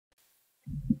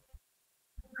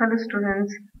Hello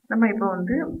students, நம்ம இப்போ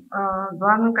வந்து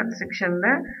government constructionல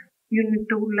unit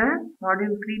 2ல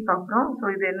module 3 பார்க்குறோம். ஸோ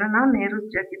இது என்னன்னா நேரு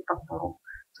ஜாக்கெட் பார்க்க போகிறோம்.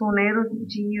 ஸோ நேரு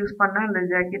ஜி யூஸ் பண்ணால் இந்த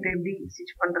ஜாக்கெட் எப்படி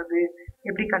ஸ்டிச் பண்ணுறது,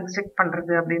 எப்படி கன்ஸ்ட்ரக்ட்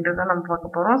பண்ணுறது அப்படின்றத நம்ம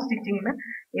பார்க்க போகிறோம். ஸ்டிச்சிங்கில்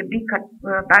எப்படி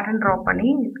பேட்டர்ன் ட்ரா பண்ணி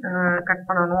கட்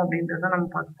பண்ணணும் அப்படின்றத நம்ம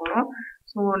பார்க்க போகிறோம்.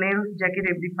 ஸோ நேரு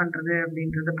ஜாக்கெட் எப்படி பண்ணுறது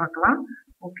அப்படின்றத பார்க்கலாம்.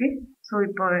 ஓகே, ஸோ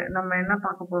இப்போ நம்ம என்ன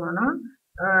பார்க்க போகிறோம்னா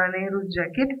நேரு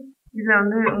ஜாக்கெட். இதில்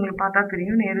வந்து உங்களுக்கு பார்த்தா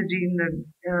தெரியும் நேருஜி இந்த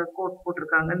கோட்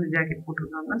போட்டிருக்காங்க, இந்த ஜாக்கெட்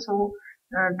போட்டிருக்காங்க. ஸோ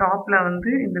டாப்பில்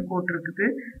வந்து இந்த கோட் இருக்குது.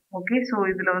 ஓகே, ஸோ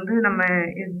இதில் வந்து நம்ம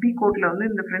எஸ்பி கோட்டில் வந்து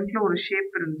இந்த ஃப்ரண்ட்டில் ஒரு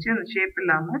ஷேப் இருந்துச்சு, அந்த ஷேப்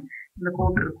இல்லாமல் இந்த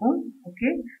கோட் இருக்கும். ஓகே,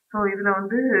 ஸோ இதில்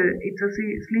வந்து it's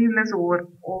sleeveless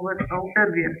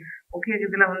outer wear. Okay,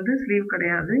 இதில் வந்து ஸ்லீவ்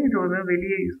கிடையாது, இது ஒரு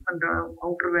வெளியே யூஸ் பண்ணுற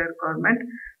outer where garment.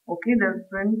 Okay, the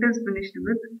front is finished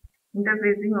with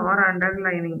interfacing R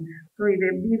underlining. So இது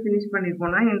எப்படி finish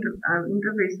பண்ணியிருக்கோம்னா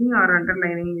interfacing R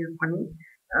underlining use பண்ணி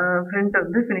ஃப்ரண்ட்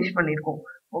வந்து ஃபினிஷ் பண்ணியிருக்கோம்.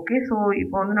 ஓகே, ஸோ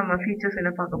இப்போ வந்து நம்ம ஃபீச்சர்ஸ்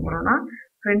என்ன பார்க்க போகிறோம்னா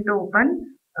front open,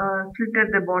 slit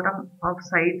at the bottom of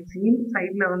side seam,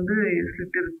 சைடில் வந்து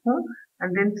ஸ்லிட் இருக்கும்.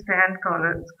 அண்ட் தென் ஸ்டாண்ட்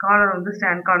காலர் வந்து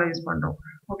ஸ்டாண்ட் காலர் யூஸ் பண்ணுறோம்.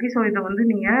 ஓகே, ஸோ இதை வந்து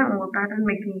நீங்கள் உங்கள் பேட்டர்ன்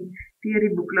மேக்கிங் தியரி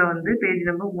புக்கில் வந்து பேஜ்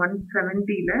நம்பர்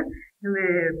 170ல் இந்த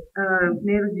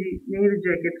நேரு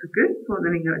ஜாக்கெட் இருக்குது. ஸோ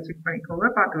அதை நீங்கள் செக் பண்ணிக்கோங்க,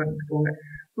 பார்த்து வந்துக்கோங்க.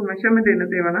 ஸோ மெஷர்மெண்ட் என்ன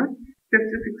தேவைன்னா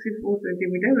chest 64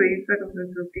 cm, waist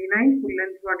circumference 59, full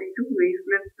length 42, waist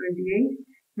length 28,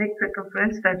 neck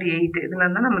circumference 38.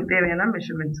 இதெல்லாம் தான் நமக்கு தேவையான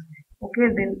மெஷர்மெண்ட்ஸ். ஓகே,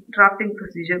 தென் டிராஃப்டிங்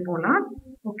ப்ரொசீஜர் போகலாம்.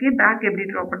 ஓகே, பேக் எப்படி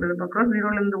ட்ரா பண்ணுறது பார்க்குறோம்.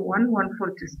 0லேருந்து 1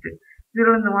 1/4 chest,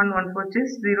 0லேருந்து 1 1/4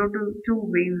 chest, 0 to 2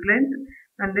 waist length,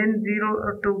 and then 0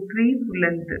 to 3 full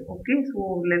length. Okay, so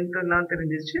length எல்லாம்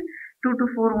தெரிஞ்சிச்சு. 2 to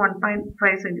 4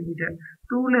 1.5 cm,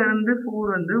 2லேருந்து 4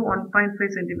 வந்து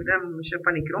 1.5 cm மெஷர்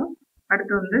பண்ணிக்கிறோம்.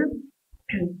 அடுத்து வந்து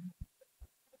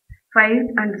 5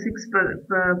 and 6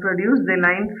 produce the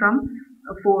line from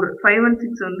 4. 5 and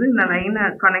 6 வந்து இந்த லைனை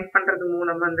கனெக்ட் பண்ணுறது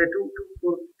மூலமாக அந்த 2 to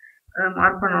 4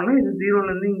 மார்க் பண்ணாலும் இது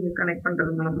 0லேருந்து இங்கே கனெக்ட்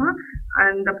பண்ணுறது மூலமாக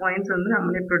அந்த பாயிண்ட்ஸ் வந்து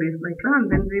நம்மளே ப்ரொடியூஸ் பண்ணிக்கலாம். அண்ட்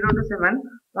தென் 0 to 7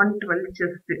 112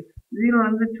 செஸ்ட்,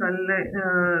 0லேருந்து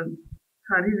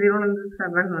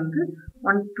 7 வந்து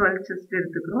 112 செஸ்ட்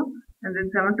எடுத்துக்கிறோம். And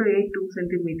then 7 to 8 2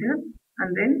 cm,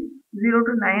 and then 0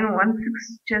 to 9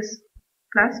 16 chest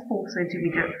plus 4 cm.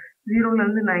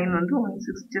 0லேருந்து 9 வந்து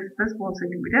 16 chest plus 4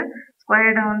 cm.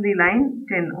 Square down the line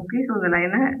 10. Okay, so இந்த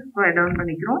லைனை ஸ்கொயர் டவுன்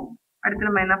பண்ணிக்கிறோம். அடுத்து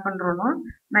நம்ம என்ன பண்ணுறோம்னா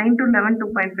 9 to 11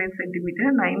 2.5 cm,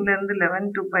 9லேருந்து 11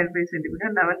 2.5 cm,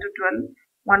 11 to 12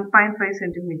 1.5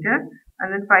 cm, and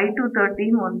then 5 to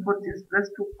 13 1/4 chest plus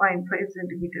 2.5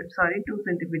 cm, sorry 2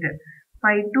 cm.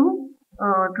 5 to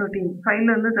 13,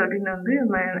 5லேருந்து 13 வந்து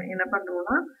நம்ம என்ன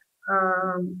பண்ணுறோம்னா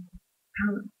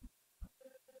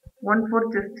 1/4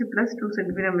 chest plus 2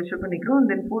 cm மெஷர் பண்ணிக்கிறோம்.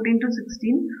 தென் 14 to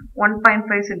 16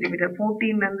 1.5 cm,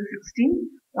 14லேருந்து 16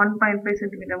 1.5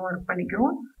 cm மார்க்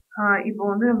பண்ணிக்கிறோம். இப்போ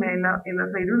வந்து நம்ம எல்லா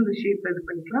சைடும் இந்த ஷேப் இது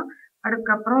பண்ணிக்கலாம்.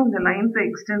 அதுக்கப்புறம் இந்த லைன்ஸை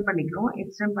எக்ஸ்டெண்ட் பண்ணிக்கிறோம்.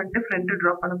 எக்ஸ்டெண்ட் பண்ணிட்டு ஃப்ரண்ட்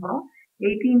ட்ரா பண்ண போகிறோம்.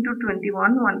 18 to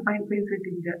 21 1.5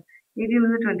 cm,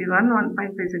 18லேருந்து 21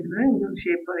 1.5 cm இந்த ஒரு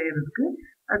ஷேப் வரைகிறதுக்கு.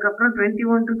 அதுக்கப்புறம்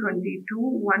 21 to 22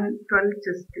 112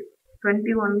 செஸ்ட்,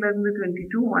 21லேருந்து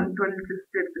 22 112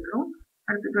 செஸ்ட் எடுத்துக்கிறோம்.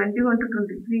 அடுத்து 21 to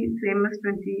 23 same as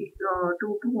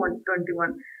 22 to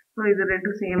 121. So இது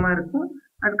ரெண்டும் சேமாக இருக்கும்.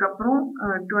 அதுக்கப்புறம்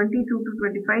 22 to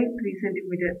 25 3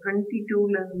 cm,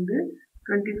 22லேருந்து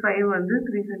 25 வந்து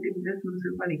 3 cm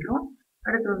மெஷர் பண்ணிக்கிறோம்.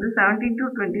 அடுத்து வந்து 17 to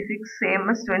 26 same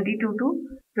as 22 to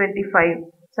 25,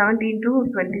 17 to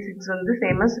 26 வந்து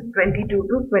சேம் as 22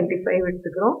 to 25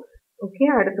 எடுத்துக்கிறோம். ஓகே,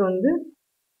 அடுத்து வந்து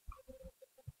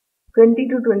 20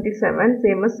 to 27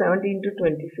 சேம் as 17 to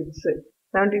 26,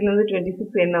 17லேருந்து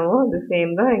 26 என்னவோ அது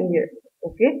சேம் தான் இங்கே.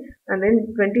 Okay, and then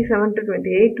 27 to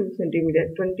 28 2 cm,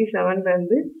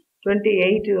 27லேருந்து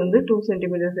 28 வந்து 2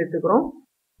 cm எடுத்துக்கிறோம்.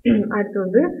 அடுத்து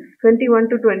வந்து 21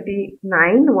 to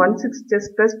 29 16 chest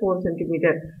plus 4 cm,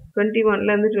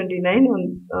 21லேருந்து 29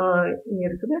 இங்கே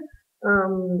இருக்குது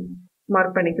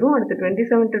மார்க் பண்ணிக்கிறோம். அடுத்து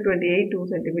 27 to 28 2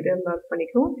 cm மார்க்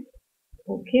பண்ணிக்கிறோம்.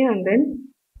 Okay, and then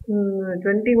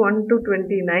 21 to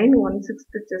 29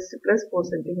 1/6 chest plus 4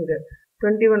 cm,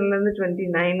 21லேருந்து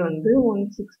 29 வந்து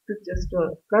 1/6 chest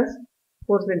plus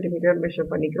 4 cm மெஷர்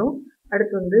பண்ணிக்கிறோம்.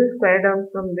 அடுத்து வந்து square down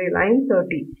from the line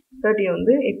 30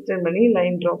 வந்து எக்ஸ்டெண்ட் பண்ணி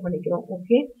லைன் ட்ரா பண்ணிக்கிறோம்.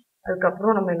 ஓகே,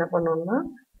 அதுக்கப்புறம் நம்ம என்ன பண்ணோம்னா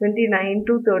 29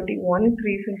 to 31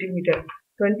 3 cm,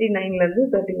 29லேருந்து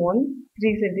 31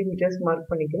 3 cm மார்க்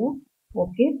பண்ணிக்கிறோம்.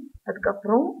 ஓகே,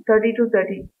 அதுக்கப்புறம் 30 to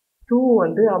 32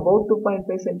 வந்து அபவுட்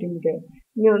 2.5 cm,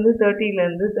 இங்கே வந்து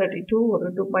 30லேருந்து 32 ஒரு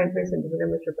 2.5 cm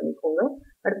மெஷர் பண்ணிக்கோங்க.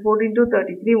 அடுத்து 14 to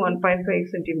 33 1.5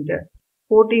 cm,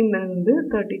 14லேருந்து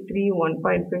 33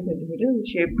 1.5 centimetre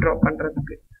shape drop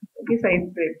பண்ணுறதுக்கு. ஓகே,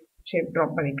 சைட் ஷேப்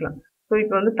ட்ராப் பண்ணிக்கலாம். ஸோ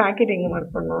இப்போ வந்து பேக்கெட் எங்கே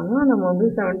மார்க் பண்ணோம்னா நம்ம வந்து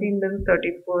 17லேருந்து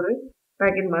 34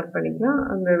 பேக்கெட் மார்க் பண்ணிக்கலாம்.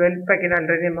 அந்த வெல்ட் பேக்கெட்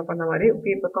ஆல்ரெடி நம்ம பண்ண மாதிரி. ஓகே,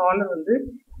 இப்போ காலர் வந்து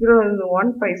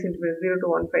 0.15 centimetre 0 to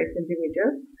 1.5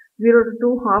 centimetre 0 to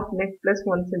 2 half neck plus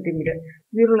 1 centimetre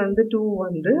 0லேருந்து 2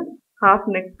 வந்து half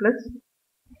neck plus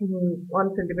 1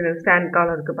 centimetre stand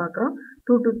காலருக்கு பார்க்குறோம்.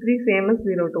 2 to 3 same as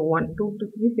 0 to 1 2 to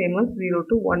 3 same as 0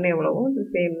 to 1 எவ்வளவோ அது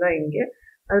சேம் தான் இங்கே.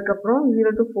 அதுக்கப்புறம்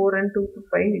 0 to 4 and 2 to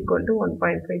 5 equal to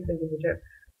 1.5 centimetre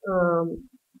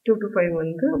 2 to 5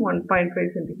 வந்து 1.5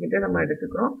 சென்டிமீட்டர் நம்ம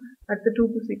எடுத்துக்கிறோம். அடுத்து 2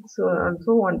 to 6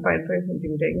 ஆல்சோ 1.5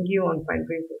 சென்டிமீட்டர் இங்கேயும்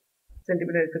 1.5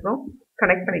 சென்டிமீட்டர் எடுத்துக்கிறோம்.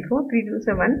 கனெக்ட் பண்ணிக்கிறோம். 3 to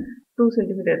 7 2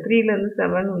 சென்டிமீட்டர் 3லேருந்து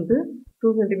 7 வந்து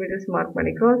 2 சென்டிமீட்டர்ஸ் மார்க்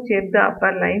பண்ணிக்கிறோம். ஷேப் த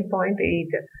அப்பர் லைன்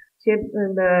 0.8 ஷேப்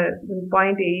இந்த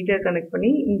 0.8 கனெக்ட் பண்ணி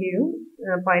இங்கேயும்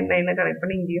 0.9 கனெக்ட்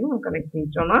பண்ணி இங்கேயும் கனெக்ட்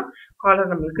பண்ணிட்டோம்னா காலர்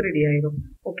நம்மளுக்கு ரெடி ஆயிடும்.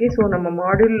 ஓகே, ஸோ நம்ம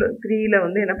மாடியூல் 3ல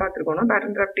வந்து என்ன பார்த்துருக்கோம்னா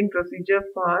pattern grafting procedure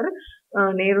for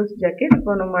Nehru's jacket.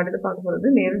 இப்போ நம்ம அடுத்து பார்க்க போகிறது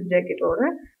Nehru's ஜாக்கெட்டோட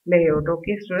lay out.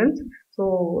 Okay students, so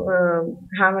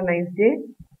have a nice day,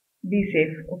 be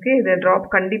safe. Okay, இதை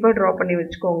கண்டிப்பாக ட்ராப் பண்ணி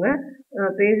வச்சுக்கோங்க.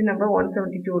 பேஜ் நம்பர்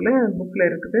 172ல புக்கில்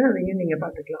இருக்குது, அதையும் நீங்கள்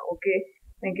பார்த்துக்கலாம். Okay,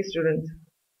 thank you students.